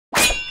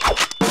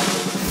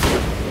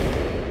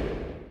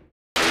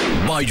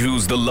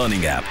Byju's The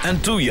Learning App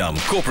and 2Yum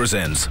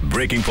co-presents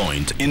Breaking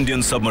Point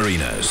Indian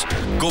Submariners.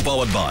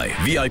 Co-powered by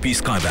VIP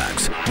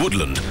Skybags,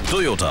 Woodland,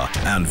 Toyota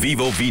and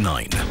Vivo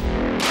V9.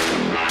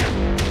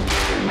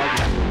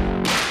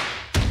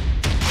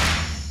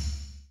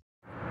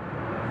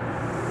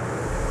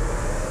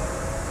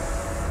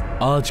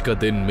 आज का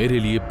दिन मेरे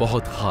लिए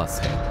बहुत खास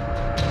है।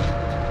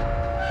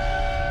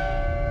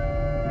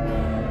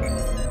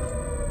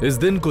 इस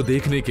दिन को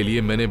देखने के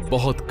लिए मैंने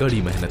बहुत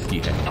कड़ी मेहनत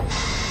की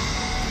है।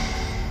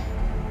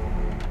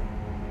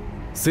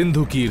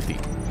 सिंधु कीर्ति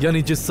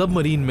यानी जिस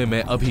सबमरीन में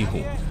मैं अभी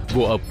हूं,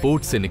 वो अब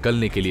पोर्ट से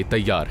निकलने के लिए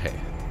तैयार है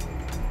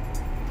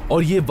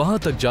और ये वहां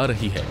तक जा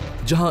रही है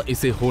जहां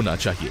इसे होना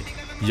चाहिए,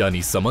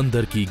 यानी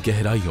समंदर की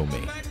गहराइयों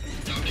में।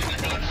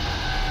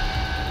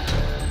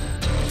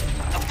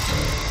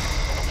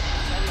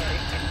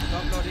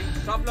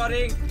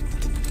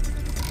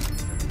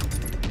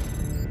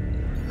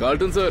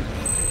 कार्टन सर,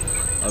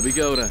 अभी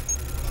क्या हो रहा है?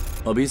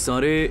 अभी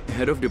सारे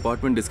हेड ऑफ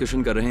डिपार्टमेंट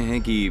डिस्कशन कर रहे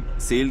हैं कि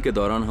सेल के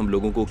दौरान हम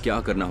लोगों को क्या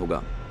करना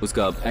होगा,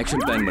 उसका एक्शन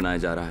प्लान बनाया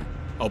जा रहा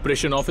है।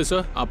 ऑपरेशन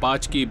ऑफिसर, आप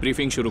आज की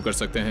ब्रीफिंग शुरू कर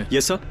सकते हैं।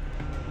 Yes sir.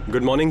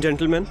 Good morning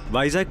gentleman.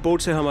 Vizag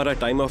port से हमारा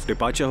टाइम ऑफ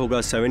डिपार्चर होगा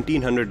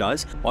 1700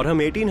 आवर्स और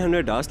हम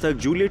 1800 आवर्स तक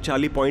जूलियट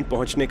चार्ली पॉइंट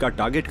पहुंचने का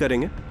टारगेट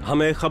करेंगे।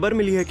 हमें खबर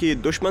मिली है कि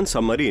दुश्मन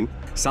सबमरीन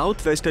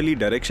साउथ वेस्टर्ली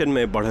डायरेक्शन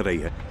में बढ़ रही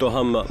है, तो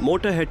हम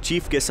मोटर हेड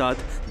चीफ के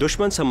साथ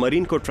दुश्मन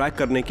सबमरीन को ट्रैक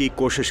करने की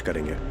कोशिश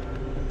करेंगे।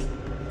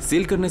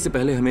 सेल करने से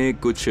पहले हमें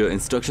कुछ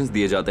इंस्ट्रक्शंस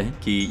दिए जाते हैं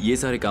कि ये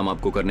सारे काम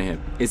आपको करने हैं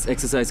इस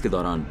एक्सरसाइज के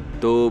दौरान।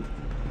 तो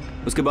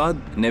उसके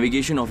बाद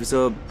नेविगेशन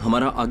ऑफिसर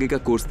हमारा आगे का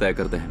कोर्स तय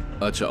करते हैं।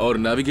 अच्छा, और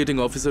नेविगेटिंग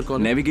ऑफिसर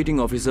कौन? नेविगेटिंग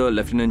ऑफिसर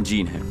लेफ्टिनेंट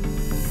जीन है।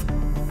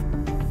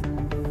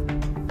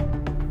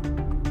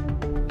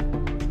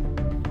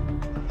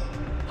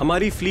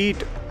 हमारी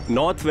फ्लीट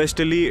नॉर्थ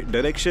वेस्टर्ली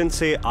डायरेक्शन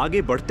से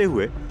आगे बढ़ते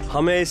हुए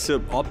हमें इस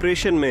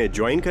ऑपरेशन में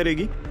ज्वाइन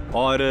करेगी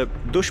और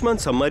दुश्मन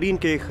सबमरीन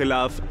के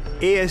खिलाफ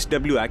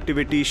ASW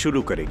एक्टिविटी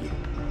शुरू करेगी।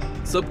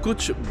 सब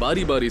कुछ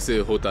बारी बारी से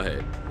होता है,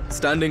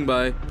 स्टैंडिंग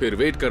बाय, फिर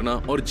वेट करना,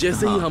 और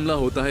जैसे ही हमला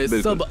होता है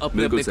सब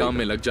अपने अपने काम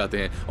में लग जाते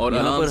हैं और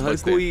यहाँ पर हर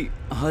कोई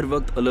हर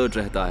वक्त अलर्ट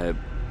रहता है।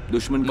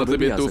 दुश्मन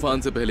मतलब ये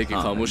तूफान से पहले की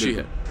खामोशी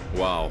है।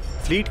 वाओ।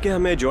 फ्लीट के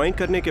हमें ज्वाइन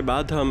करने के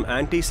बाद हम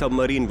एंटी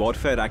सबमरीन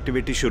वॉरफेयर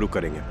एक्टिविटी शुरू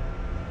करेंगे।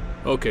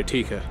 ओके,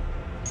 ठीक है।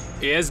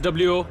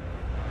 ASW,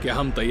 क्या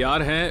हम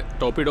तैयार हैं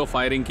टॉर्पेडो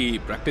फायरिंग की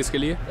प्रैक्टिस के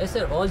लिए? Yes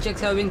sir, all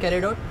checks have been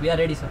carried out, we are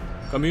ready sir.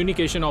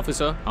 Communication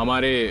officer,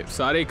 हमारे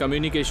सारे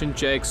कम्युनिकेशन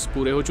चेक्स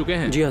पूरे हो चुके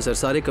हैं? जी हाँ सर,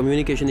 सारे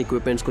कम्युनिकेशन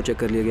इक्विपमेंट्स को चेक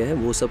कर लिया गया है,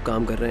 वो सब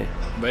काम कर रहे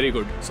हैं। Very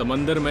good.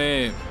 समंदर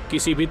में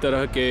किसी भी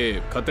तरह के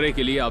खतरे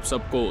के लिए आप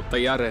सबको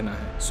तैयार रहना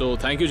है। सो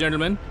थैंक यू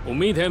जेंटलमैन,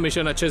 उम्मीद है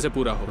मिशन अच्छे से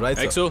पूरा हो। राइट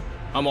एक्सो,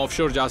 हम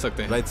ऑफशोर जा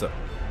सकते हैं। Right sir.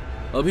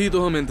 अभी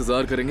तो हम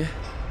इंतजार करेंगे,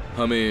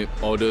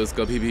 हमें ऑर्डर्स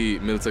कभी भी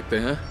मिल सकते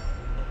हैं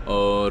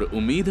और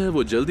उम्मीद है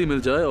वो जल्दी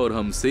मिल जाए और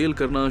हम सेल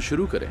करना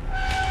शुरू करें।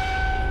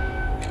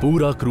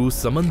 पूरा क्रूज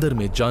समंदर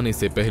में जाने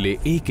से पहले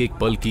एक एक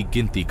पल की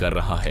गिनती कर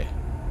रहा है।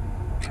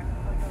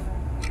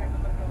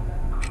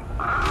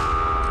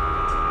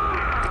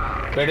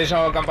 Attention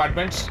all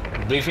compartments.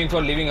 Briefing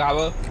for leaving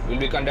harbor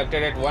will be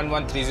conducted at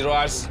 1130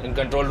 hours in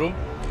control room.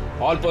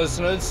 All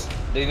personnel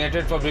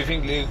designated for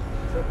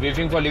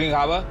briefing for leaving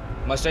harbor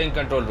muster in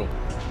control room.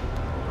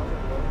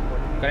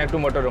 Connect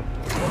to motor room.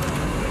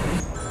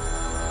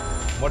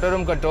 Motor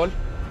room control.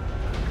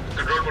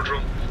 Control motor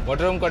room.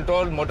 Motor room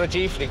control. Motor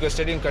chief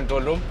requested in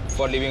control room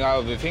for leaving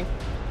harbor briefing.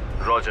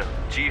 Roger,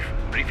 chief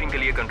briefing के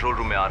लिए control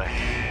room में आ रहे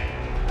हैं।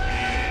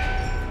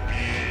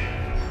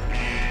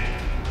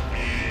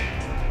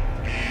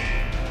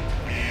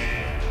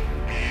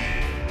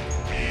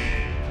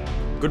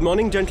 Good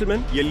morning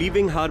gentleman, ये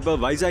leaving harbour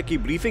Vizag की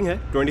briefing है।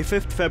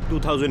 25 Feb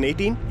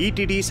 2018,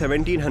 ETD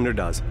 1700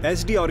 hours.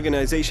 SD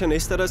organisation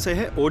इस तरह से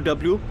है: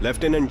 OW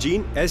लेफ्टिनेंट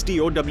जीन,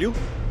 SDOW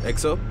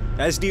एक्सो,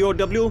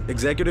 SDOW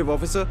executive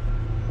officer.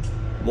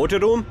 Motor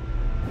room,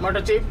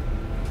 motor chief,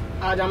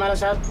 आज हमारे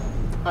साथ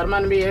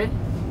हरमन भी है।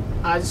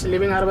 आज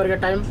लिविंग हार्बर के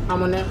टाइम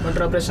हम उन्हें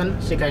मोटर ऑपरेशन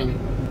सिखाएंगे।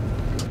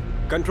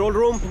 Control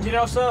room, engineer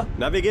officer,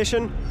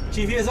 navigation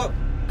chief ही है sir.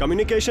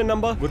 Communication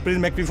number, Gurpreet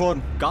मैकपी4।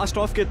 Cast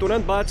of के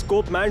तुरंत बाद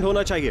स्कोप मैंड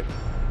होना चाहिए।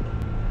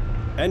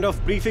 End of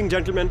briefing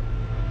gentleman.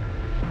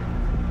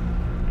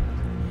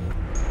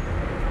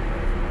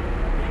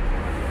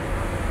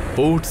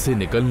 Port से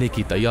निकलने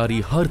की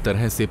तैयारी हर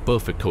तरह से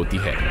परफेक्ट होती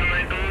है।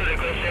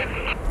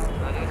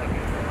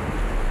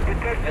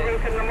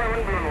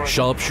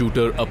 शार्प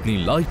शूटर अपनी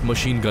लाइट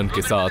मशीन गन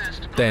के साथ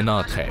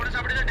तैनात है।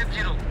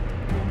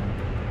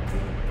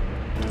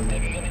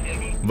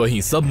 वहीं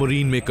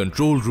सबमरीन में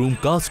कंट्रोल रूम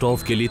कास्ट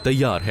ऑफ के लिए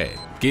तैयार है।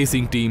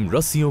 केसिंग टीम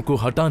रस्सियों को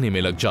हटाने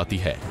में लग जाती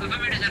है।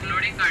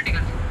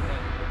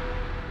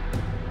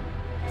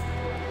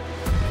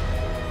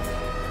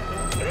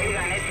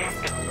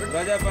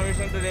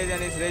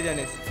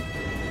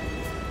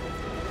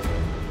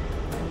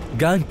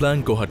 गैंग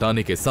प्लैंक को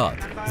हटाने के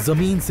साथ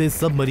जमीन से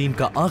सबमरीन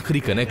का आखिरी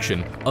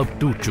कनेक्शन अब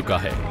टूट चुका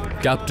है।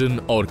 कैप्टन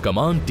और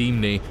कमांड टीम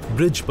ने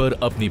ब्रिज पर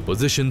अपनी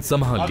पोजीशन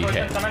संभाल ली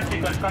है।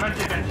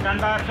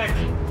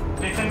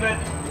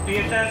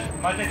 TSS,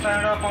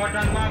 multi-cylinder power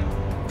transformer,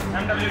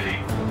 MWD.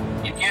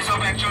 In case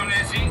of actual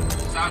emergency,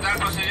 सावधान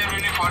procedure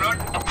will be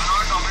followed. Do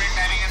not operate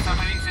diving and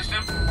submarine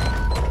system.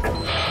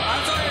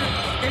 Also,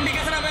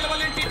 indication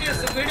available in TTS.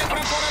 Video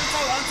from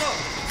 4 also.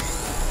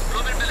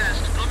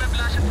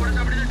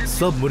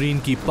 Submarine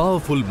की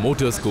powerful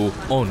Motors को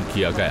on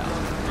किया गया।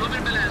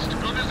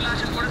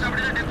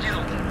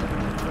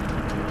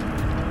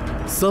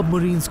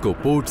 Submarines को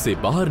port से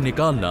बाहर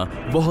निकालना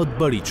बहुत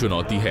बड़ी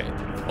चुनौती है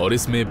और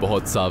इसमें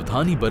बहुत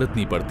सावधानी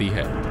बरतनी पड़ती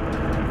है।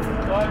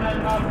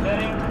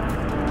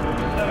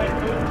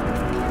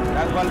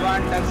 Tug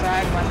Balwan, Tug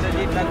Sahayak,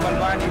 Masterji, Tug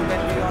Balwan, you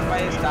can be on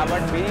my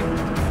starboard beam.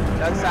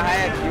 Tug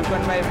Sahayak, you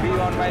can be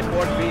on my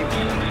port beam.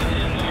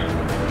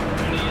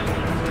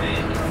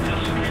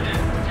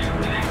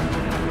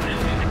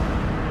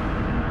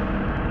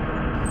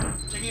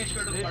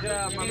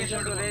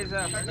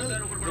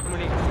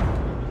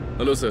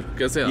 Hello sir,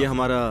 कैसे हैं? ये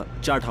हमारा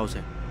चार्ट हाउस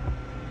है।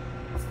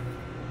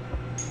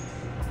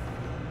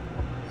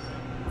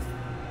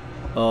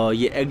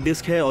 ये एग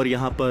डिस्क है और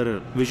यहाँ पर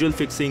विजुअल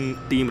फिक्सिंग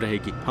टीम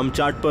रहेगी। हम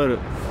चार्ट पर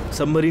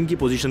सबमरीन की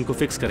पोजीशन को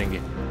फिक्स करेंगे।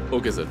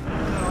 Okay sir.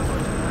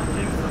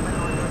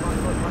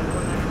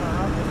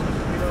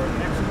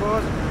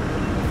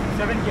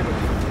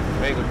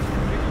 Very good.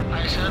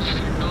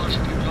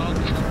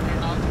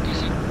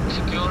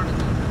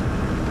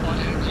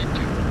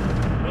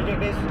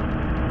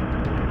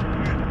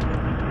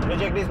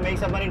 Project is make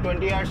submarine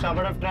 20 yards,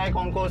 starboard of track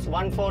on course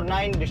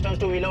 149, distance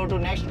to below to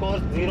next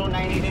course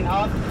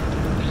 098.5.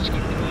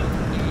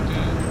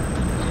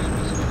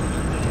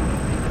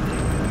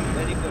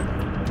 Very good.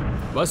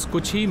 बस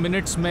कुछ ही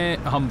मिनट्स में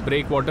हम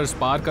ब्रेक वाटर्स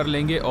पार कर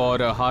लेंगे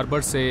और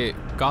हार्बर से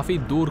काफ़ी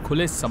दूर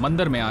खुले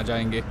समंदर में आ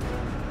जाएंगे।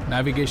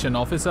 नेविगेशन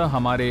ऑफिसर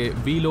हमारे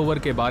व्हील ओवर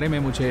के बारे में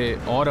मुझे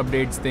और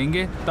अपडेट्स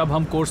देंगे, तब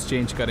हम कोर्स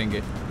चेंज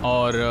करेंगे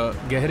और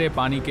गहरे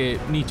पानी के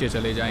नीचे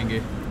चले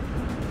जाएंगे।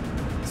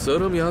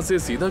 सर, हम यहाँ से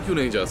सीधा क्यों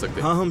नहीं जा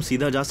सकते? हाँ, हम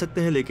सीधा जा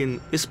सकते हैं, लेकिन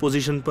इस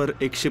पोजीशन पर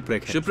एक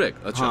शिपरेक है। शिपरेक?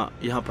 अच्छा। हाँ,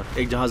 यहाँ पर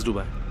एक जहाज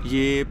डूबा है।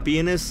 ये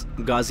PNS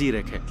गाजी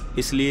रेक है,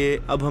 इसलिए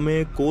अब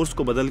हमें कोर्स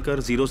को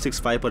बदलकर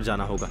 065 पर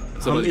जाना होगा।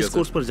 हम इस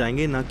कोर्स पर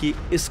जाएंगे, ना कि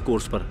इस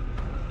कोर्स पर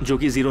जो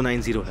कि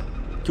 090 है,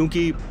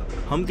 क्योंकि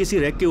हम किसी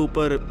रैक के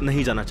ऊपर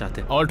नहीं जाना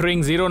चाहते।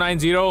 ऑल्टरिंग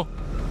 090।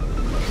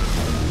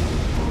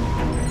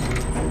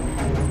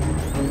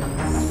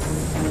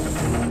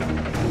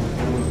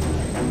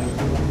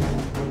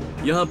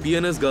 यहाँ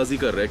PNS गाजी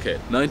का रैक है।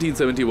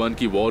 1971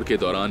 की वॉर के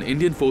दौरान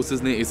इंडियन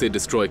फोर्सेस ने इसे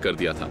डिस्ट्रॉय कर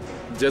दिया था।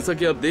 जैसा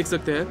कि आप देख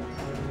सकते हैं,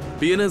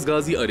 PNS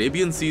गाजी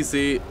अरेबियन सी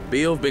से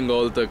बे ऑफ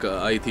बंगाल तक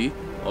आई थी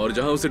और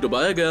जहाँ उसे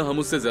डुबाया गया हम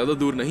उससे ज्यादा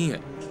दूर नहीं है।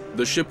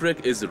 The shipwreck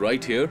is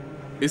right here.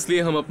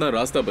 इसलिए हम अपना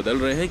रास्ता बदल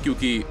रहे हैं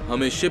क्योंकि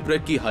हमें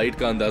शिपरेक की हाइट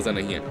का अंदाजा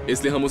नहीं है,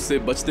 इसलिए हम उससे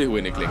बचते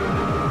हुए निकलेंगे।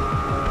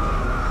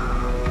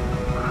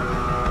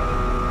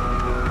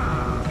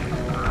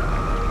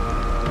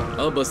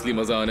 अब असली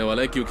मजा आने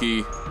वाला है क्योंकि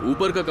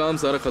ऊपर का काम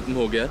सारा खत्म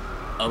हो गया।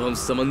 अब हम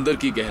समंदर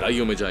की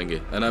गहराइयों में जाएंगे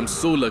and I am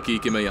so lucky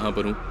कि मैं यहाँ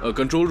पर हूँ।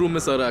 कंट्रोल रूम में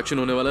सारा एक्शन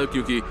होने वाला है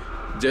क्योंकि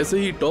जैसे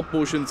ही टॉप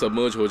पोर्शन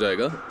सबमर्ज हो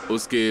जाएगा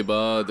उसके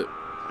बाद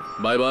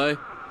bye by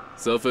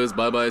surface,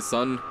 bye bye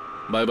sun,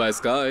 bye bye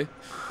sky.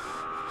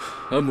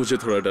 अब मुझे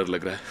थोड़ा डर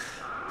लग रहा है,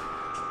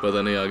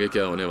 पता नहीं आगे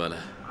क्या होने वाला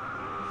है।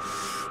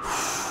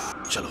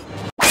 चलो।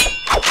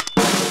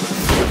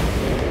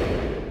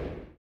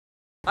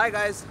 हाय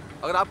गाइस,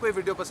 अगर आपको ये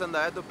वीडियो पसंद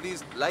आया तो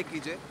प्लीज़ लाइक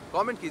कीजिए,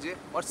 कमेंट कीजिए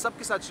और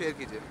सबके साथ शेयर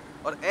कीजिए।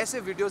 और ऐसे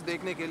वीडियोस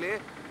देखने के लिए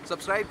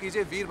सब्सक्राइब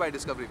कीजिए वीर बाय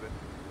डिस्कवरी पे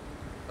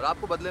और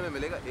आपको बदले में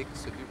मिलेगा एक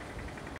सैल्यूट।